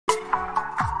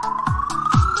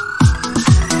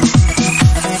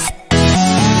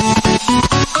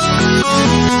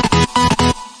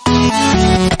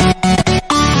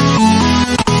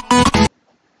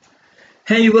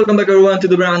Hey, welcome back everyone to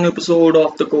the brand new episode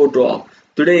of the Code Drop.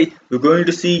 Today we're going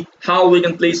to see how we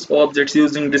can place objects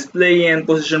using display and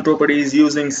position properties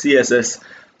using CSS.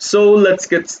 So let's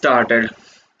get started.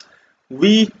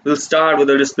 We will start with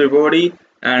the display property,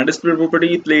 and display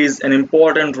property plays an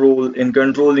important role in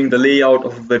controlling the layout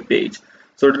of a web page.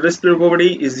 So the display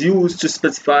property is used to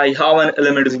specify how an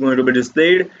element is going to be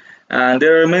displayed, and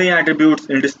there are many attributes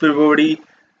in display property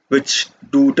which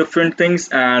do different things,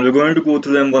 and we're going to go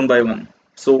through them one by one.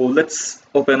 So let's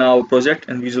open our project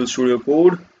in Visual Studio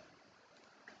Code.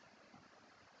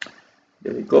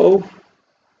 There we go.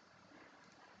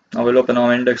 Now we'll open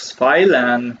our index file,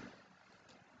 and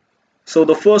so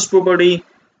the first property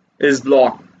is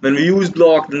block. When we use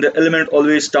block, then the element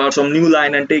always starts from new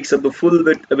line and takes up the full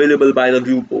width available by the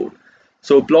viewport.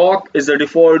 So block is the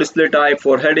default display type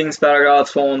for headings,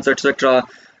 paragraphs, fonts, etc.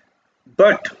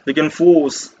 But we can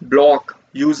force block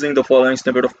using the following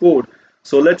snippet of code.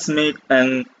 So let's make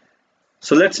a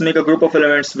group of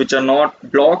elements which are not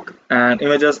block and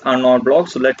images are not block.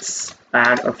 So let's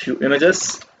add a few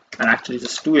images, and actually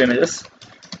just two images.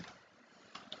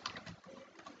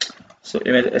 So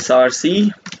image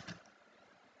src.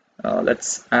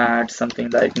 Let's add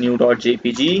something like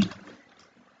new.jpg,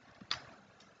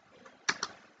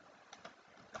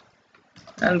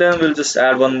 and then we'll just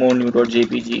add one more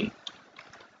new.jpg.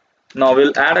 Now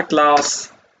we'll add a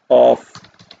class of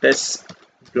this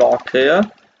block here.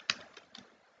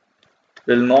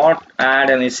 We'll not add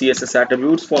any CSS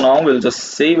attributes for now. We'll just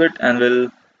save it and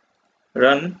we'll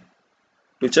run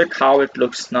to check how it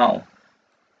looks now.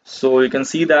 So you can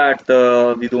see that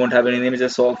we don't have any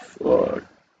images of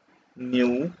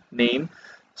new name.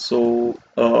 So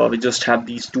we just have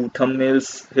these two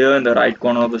thumbnails here in the right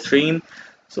corner of the screen.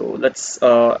 So let's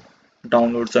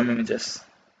download some images.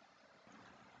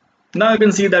 Now you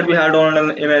can see that we have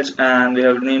downloaded an image and we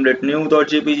have named it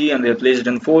new.jpg and we have placed it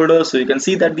in folder. So you can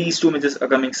see that these two images are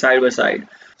coming side by side.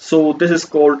 So this is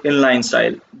called inline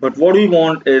style. But what we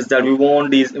want is that we want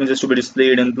these images to be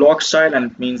displayed in block style,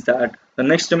 and it means that the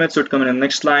next image should come in the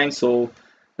next line. So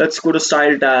let's go to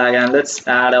style tag and let's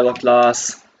add our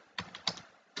class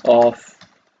of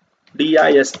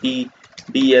disp_blk,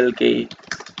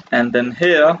 and then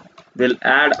here we'll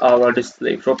add our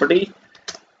display property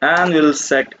and we'll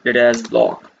set it as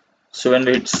block. So when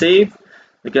we hit save,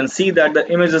 we can see that the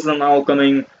images are now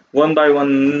coming one by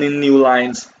one in new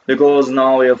lines because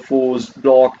now we have forced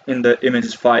block in the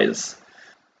image files.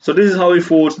 So this is how we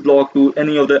force block to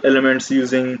any of the elements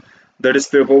using the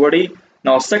display property.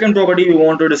 Now second property we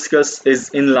want to discuss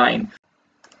is inline.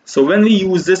 So when we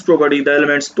use this property, the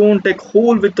elements don't take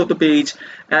whole width of the page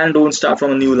and don't start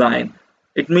from a new line.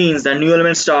 It means that new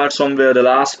element starts from where the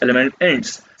last element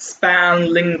ends.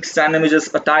 Span, links, and images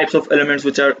are types of elements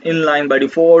which are inline by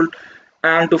default.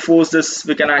 And to force this,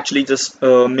 we can actually just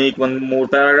make one more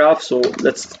paragraph. So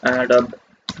let's add a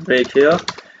break here.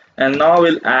 And now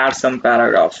we'll add some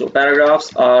paragraphs. So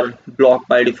paragraphs are blocked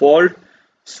by default.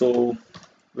 So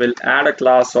we'll add a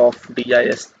class of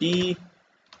disp_inl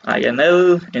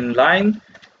inline.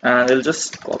 And we'll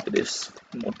just copy this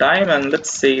one more time. And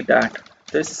let's say that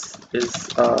this is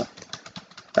a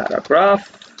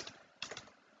paragraph.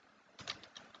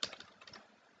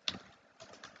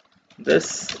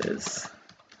 This is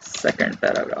second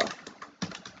paragraph.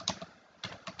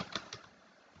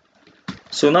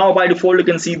 So now by default you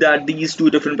can see that these two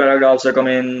different paragraphs are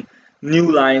coming in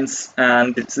new lines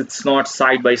and it's not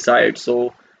side by side.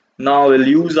 So now we'll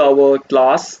use our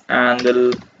class and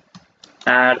we'll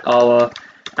add our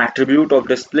attribute of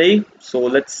display. So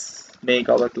let's make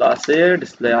our class here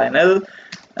display inl,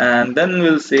 and then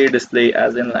we'll say display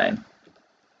as inline.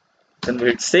 Then we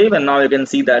hit save, and now you can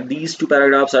see that these two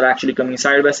paragraphs are actually coming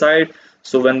side by side.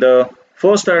 So when the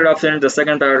first paragraph ends, the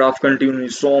second paragraph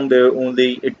continues from there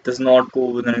only. It does not go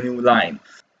within a new line.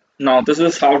 Now this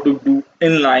is how to do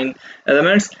inline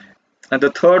elements. And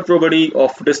the third property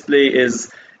of display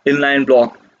is inline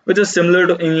block, which is similar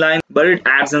to inline, but it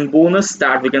adds a bonus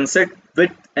that we can set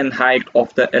width and height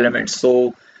of the elements.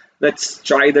 So let's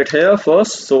try that here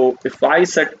first. So if I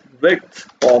set width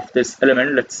of this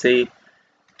element, let's say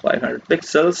 500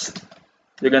 pixels,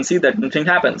 you can see that nothing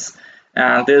happens.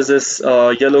 And there's this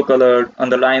yellow colored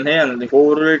underline here, and if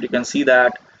over it, you can see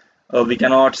that we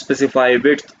cannot specify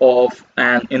width of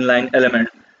an inline element.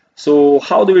 So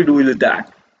how do we do with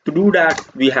that? To do that,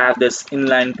 we have this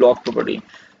inline block property.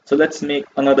 So let's make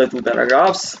another two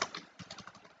paragraphs,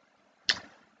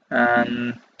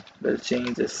 and we'll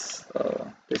change this.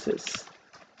 This is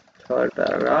third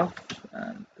paragraph,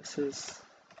 and this is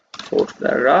fourth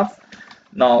paragraph.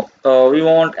 Now we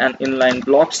want an inline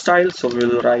block style, so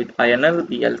we'll write inl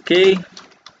blk,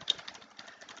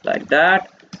 like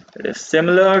that. It is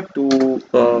similar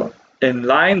to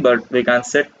inline, but we can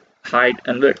set height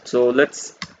and width. So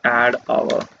let's add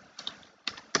our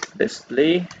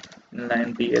display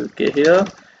inline BLK here,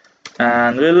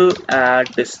 and we'll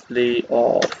add display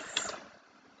of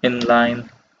inline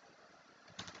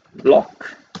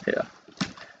block here.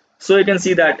 So you can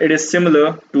see that it is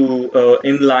similar to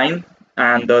inline,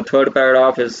 and the third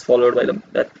paragraph is followed by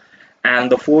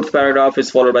and the fourth paragraph is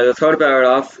followed by the third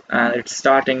paragraph, and it's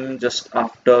starting just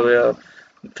after where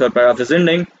the third paragraph is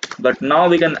ending. But now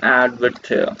we can add width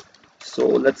here. So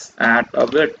let's add a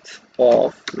width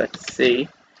of, let's say,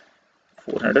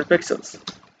 400 pixels.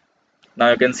 Now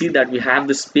you can see that we have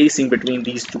the spacing between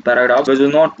these two paragraphs, which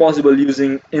is not possible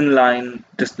using inline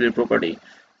display property.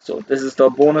 So this is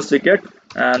the bonus we get,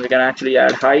 and we can actually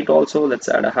add height also. Let's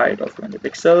add a height of 20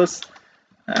 pixels,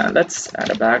 and let's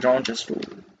add a background just to.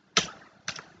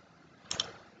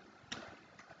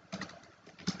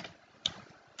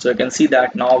 So you can see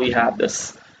that now we have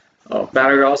this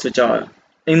paragraphs which are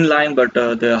inline, but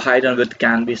the height and width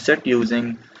can be set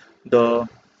using the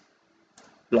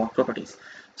block properties.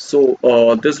 So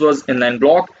this was inline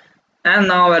block, and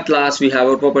now at last we have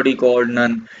a property called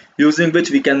none, using which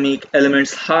we can make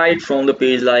elements hide from the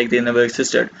page like they never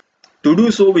existed. To do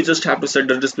so, we just have to set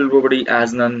the display property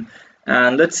as none,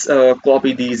 and let's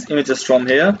copy these images from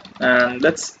here, and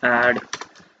let's add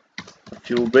a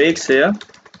few breaks here.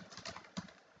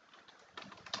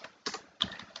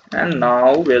 And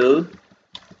now we'll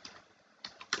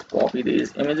copy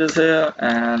these images here,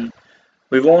 and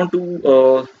we want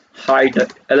to hide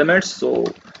the elements, so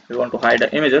we want to hide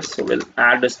the images, so we'll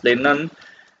add display none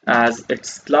as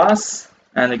its class.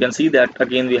 And you can see that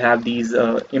again we have these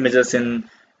images in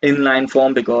inline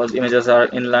form because images are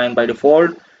inline by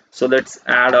default. So let's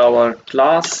add our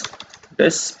class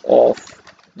disp of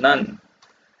none,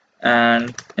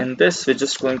 and in this we're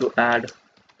just going to add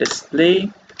display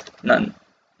none.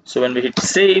 So when we hit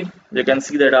save, you can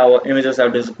see that our images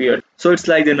have disappeared. So it's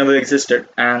like they never existed,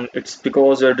 and it's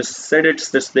because we set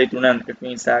its display to none. It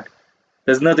means that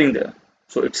there's nothing there.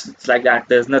 So it's like that,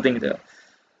 there's nothing there.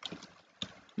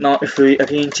 Now if we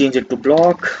again change it to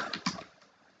block,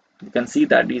 you can see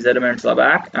that these elements are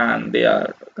back and they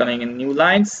are coming in new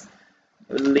lines.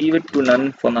 We'll leave it to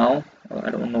none for now.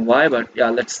 I don't know why, but yeah,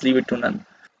 let's leave it to none.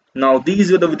 Now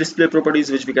these are the display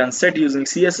properties which we can set using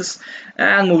CSS,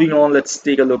 and moving on, let's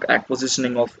take a look at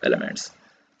positioning of elements.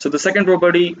 So the second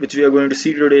property which we are going to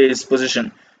see today is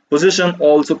position. Position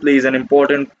also plays an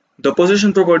important. The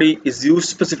position property is used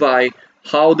to specify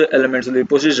how the elements will be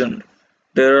positioned.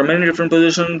 There are many different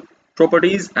position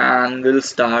properties, and we'll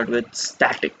start with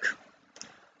static.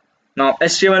 Now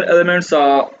HTML elements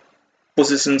are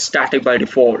positioned static by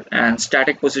default, and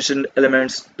static positioned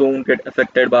elements don't get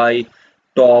affected by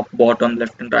top, bottom,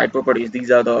 left and right properties.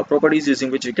 These are the properties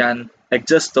using which we can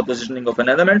adjust the positioning of an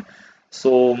element.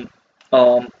 So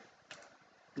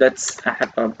let's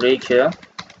add a break here,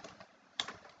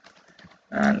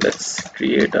 and let's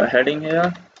create a heading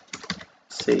here,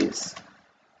 says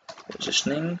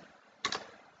positioning,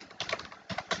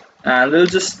 and we'll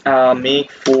just make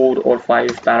 4 or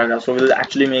 5 paragraphs. So we'll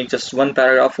actually make just one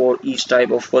paragraph for each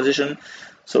type of position.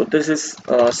 So this is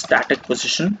a static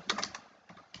position,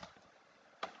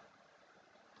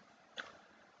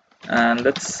 and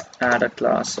let's add a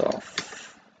class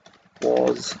of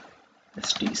pause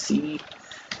stc.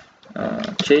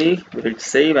 Okay, we hit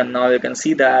save, and now you can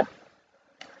see that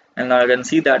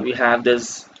we have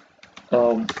this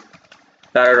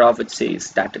paragraph which says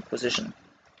static position.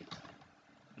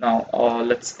 Now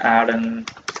let's add an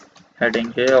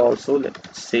heading here also,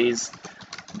 that says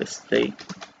display.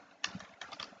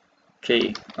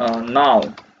 Okay,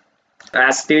 now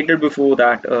as stated before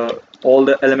that all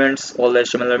the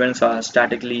HTML elements are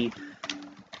statically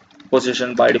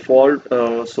positioned by default,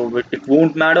 so it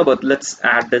won't matter, but let's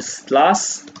add this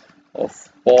class of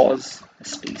pause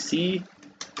stc,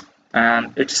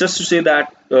 and it's just to say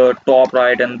that top,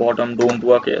 right and bottom don't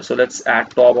work here. So let's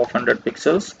add top of 100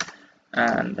 pixels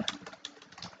and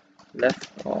left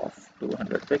of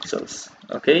 200 pixels.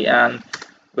 Okay, and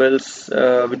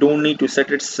we don't need to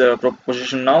set its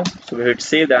position now, so we hit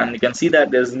save, and you can see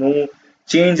that there's no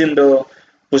change in the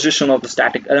position of the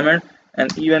static element.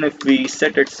 And even if we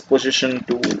set its position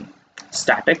to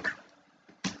static,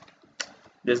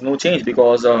 there's no change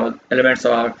because elements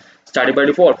are static by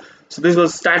default. So this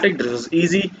was static, this was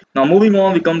easy. Now moving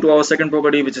on, we come to our second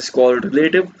property, which is called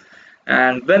relative.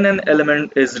 And when an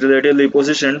element is relatively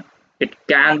positioned, it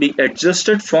can be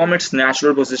adjusted from its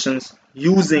natural positions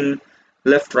using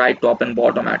left, right, top and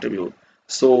bottom attribute.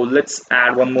 So let's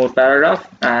add one more paragraph,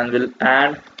 and we'll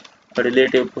add a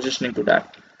relative positioning to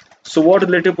that. So what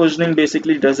relative positioning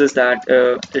basically does is that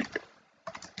it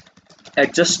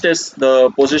adjusts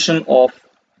the position of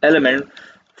element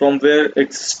from where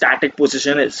its static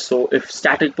position is. So if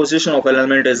static position of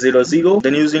element is 0 0,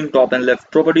 then using top and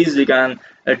left properties we can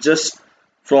adjust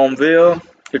from where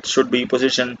it should be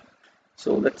positioned.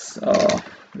 So let's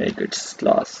make its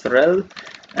class rel,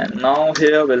 and now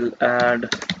here we'll add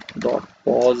dot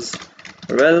pos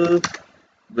rel,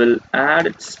 will add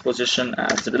its position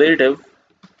as relative.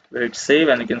 We'll hit save,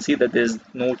 and you can see that there's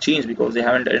no change because they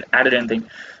haven't added anything.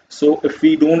 So if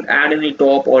we don't add any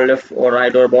top or left or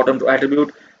right or bottom to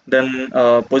attribute, then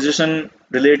position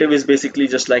relative is basically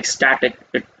just like static.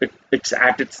 It's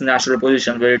at its natural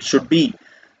position where it should be.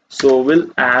 So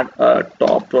we'll add a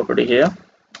top property here,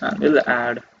 and we'll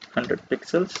add 100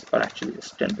 pixels, or actually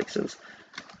just 10 pixels,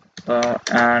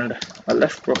 and a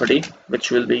left property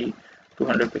which will be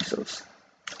 200 pixels.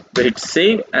 We hit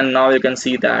save, and now you can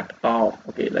see that, oh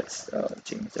okay, let's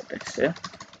change the text here.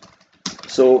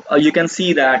 So you can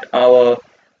see that our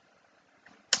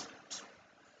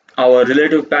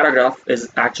relative paragraph is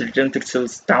actually 10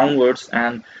 pixels downwards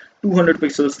and 200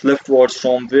 pixels leftwards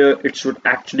from where it should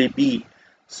actually be.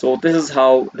 So this is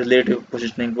how relative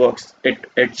positioning works. It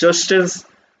adjusts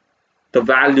the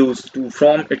values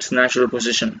from its natural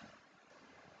position.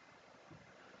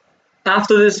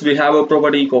 After this, we have a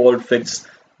property called fixed.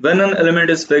 When an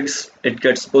element is fixed, it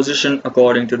gets positioned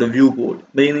according to the viewport,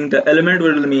 meaning the element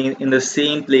will remain in the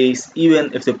same place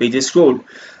even if the page is scrolled.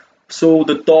 So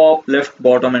the top, left,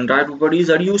 bottom, and right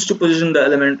properties are used to position the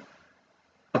element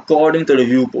according to the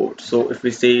viewport. So if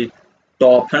we say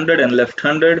top 100 and left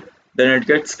 100, then it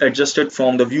gets adjusted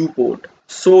from the viewport.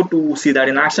 So to see that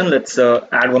in action, let's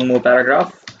add one more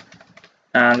paragraph,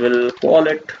 and we'll call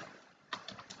it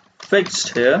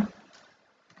fixed here,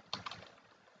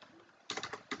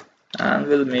 and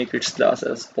we'll make its class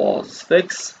as pos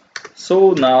fix.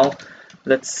 So now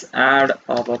let's add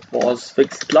our pos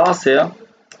fix class here,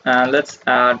 and let's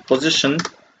add position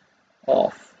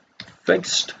of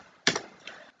fixed.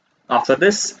 After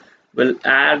this, we'll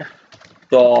add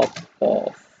top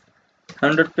of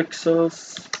 100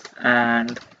 pixels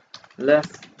and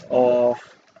left of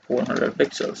 400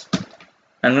 pixels.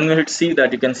 And when we hit see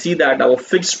that, you can see that our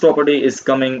fixed property is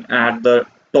coming at the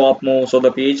topmost of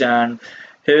the page, and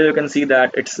here you can see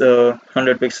that it's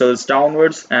 100 pixels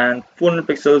downwards and 400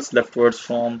 pixels leftwards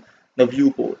from the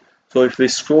viewport. So if we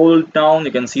scroll down,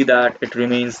 you can see that it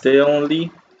remains there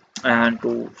only. And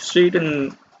to see it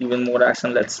in even more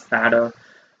action, let's add a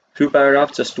few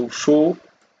paragraphs just to show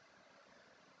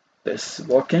this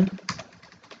working.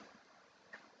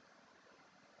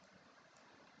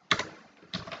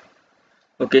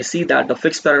 Okay, see that the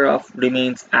fixed paragraph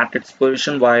remains at its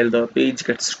position while the page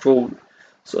gets scrolled.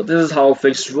 So this is how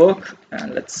fixed work,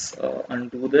 and let's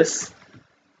undo this.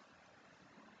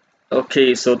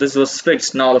 Okay, so this was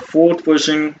fixed. Now the fourth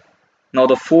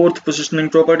positioning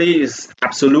property is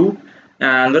absolute,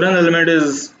 and when an element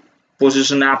is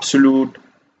position absolute,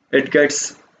 it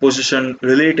gets position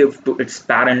relative to its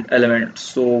parent element.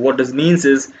 So what this means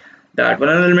is that when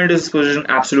an element is position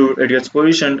absolute, it gets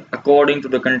positioned according to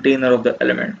the container of the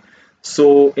element.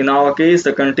 So in our case,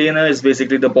 the container is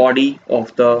basically the body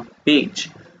of the page.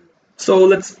 So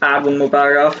let's add one more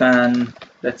paragraph, and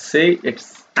let's say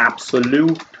it's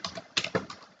absolute.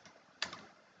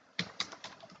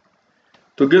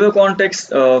 To give a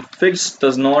context, fixed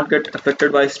does not get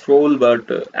affected by scroll,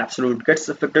 but absolute gets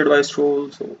affected by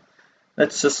scroll. So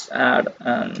let's just add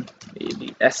an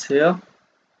ABS here,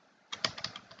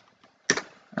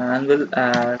 and we'll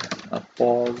add a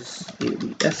pause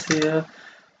ABS here.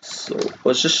 So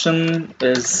position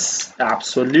is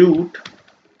absolute,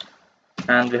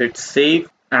 and we hit save,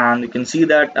 and you can see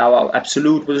that our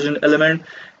absolute position element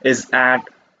is at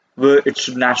where it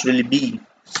should naturally be.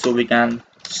 So we can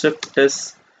shift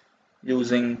this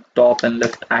using top and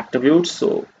left attributes.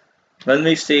 So when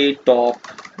we say top,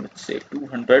 let's say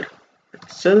 200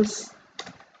 pixels,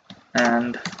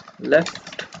 and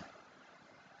left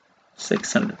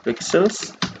 600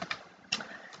 pixels,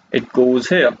 it goes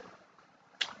here.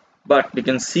 But we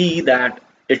can see that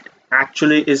it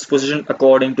actually is positioned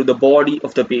according to the body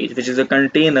of the page, which is a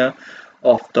container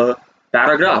of the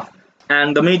paragraph.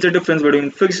 And the major difference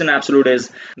between fixed and absolute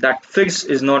is that fixed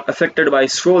is not affected by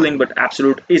scrolling, but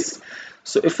absolute is.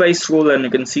 So if I scroll, and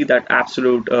you can see that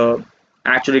absolute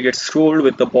actually gets scrolled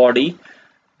with the body,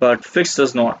 but fixed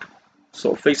does not.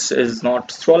 So fixed is not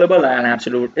scrollable and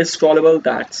absolute is scrollable.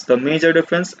 That's the major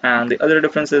difference. And the other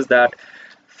difference is that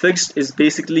fixed is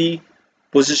basically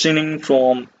positioning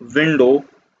from window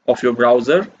of your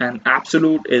browser, and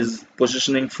absolute is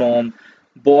positioning from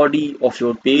body of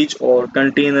your page or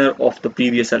container of the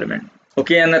previous element.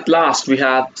 Okay, and at last we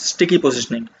have sticky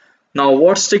positioning. Now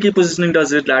what sticky positioning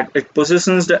does is that it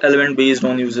positions the element based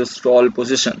on user scroll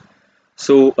position.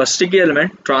 So a sticky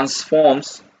element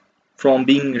transforms from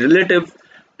being relative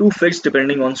to fixed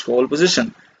depending on scroll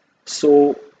position.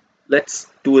 So let's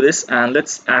do this and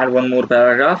let's add one more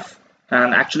paragraph,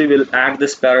 and actually we'll add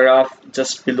this paragraph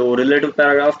just below relative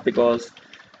paragraph because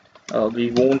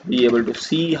we won't be able to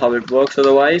see how it works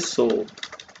otherwise. So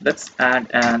let's add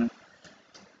an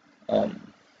um,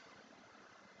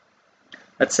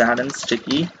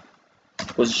 sticky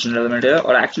position element here,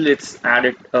 or actually let's add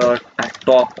it at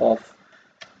top of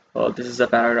this is a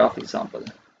paragraph example,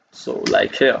 so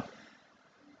like here,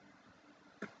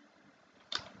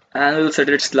 and we'll set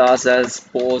its class as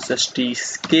pose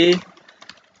stk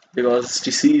because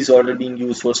stc is already being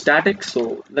used for static.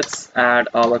 So let's add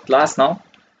our class now,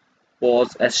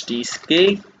 pose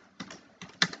stk,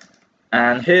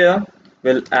 and here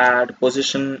we'll add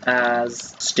position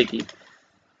as sticky.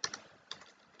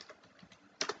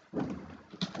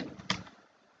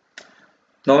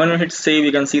 Now when we hit save,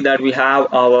 you can see that we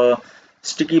have our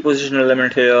sticky position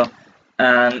element here,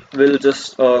 and we'll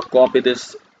just copy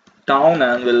this down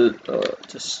and we'll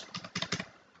just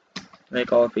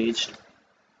make our page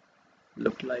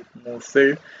look like more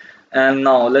filled. And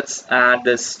now let's add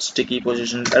this sticky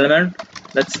position element.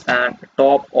 Let's add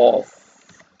top of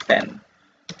 10.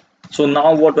 So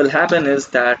now what will happen is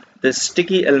that this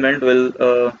sticky element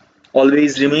will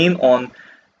always remain on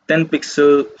 10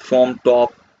 pixel from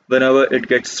top whenever it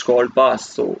gets scrolled past.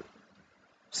 So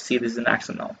see this in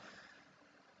action now.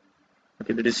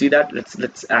 Okay, did you see that?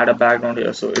 Let's add a background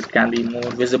here so it can be more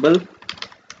visible.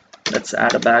 Let's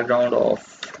add a background of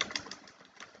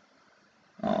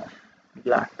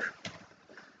black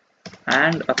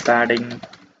and a padding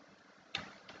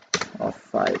of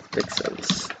 5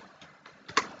 pixels.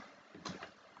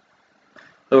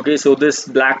 Okay, so this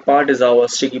black part is our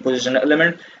sticky position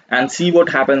element, and see what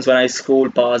happens when I scroll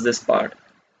past this part.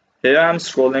 Here I'm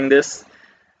scrolling this,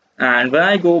 and when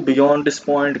I go beyond this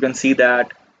point, you can see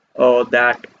that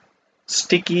that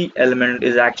sticky element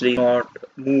is actually not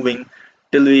moving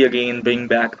till we again bring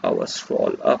back our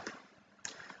scroll up.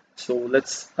 So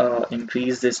let's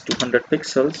increase this to 100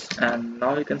 pixels, and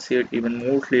now you can see it even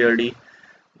more clearly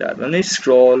that when we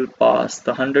scroll past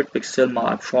the 100 pixel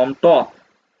mark from top,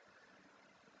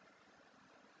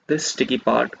 this sticky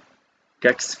part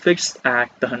gets fixed at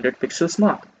the 100 pixels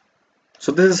mark.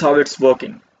 So this is how it's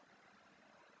working.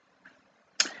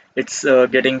 It's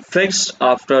getting fixed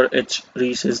after it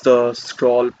reaches the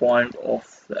scroll point of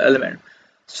the element.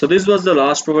 So this was the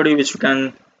last property which you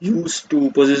can use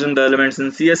to position the elements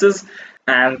in CSS,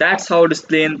 and that's how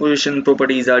display and position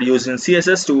properties are used in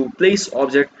CSS to place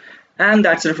object. And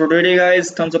that's it for today,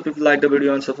 guys. Thumbs up if you liked the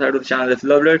video and subscribe to the channel if you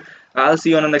loved it. I'll see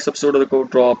you on the next episode of the Code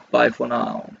Drop. Bye for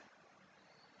now.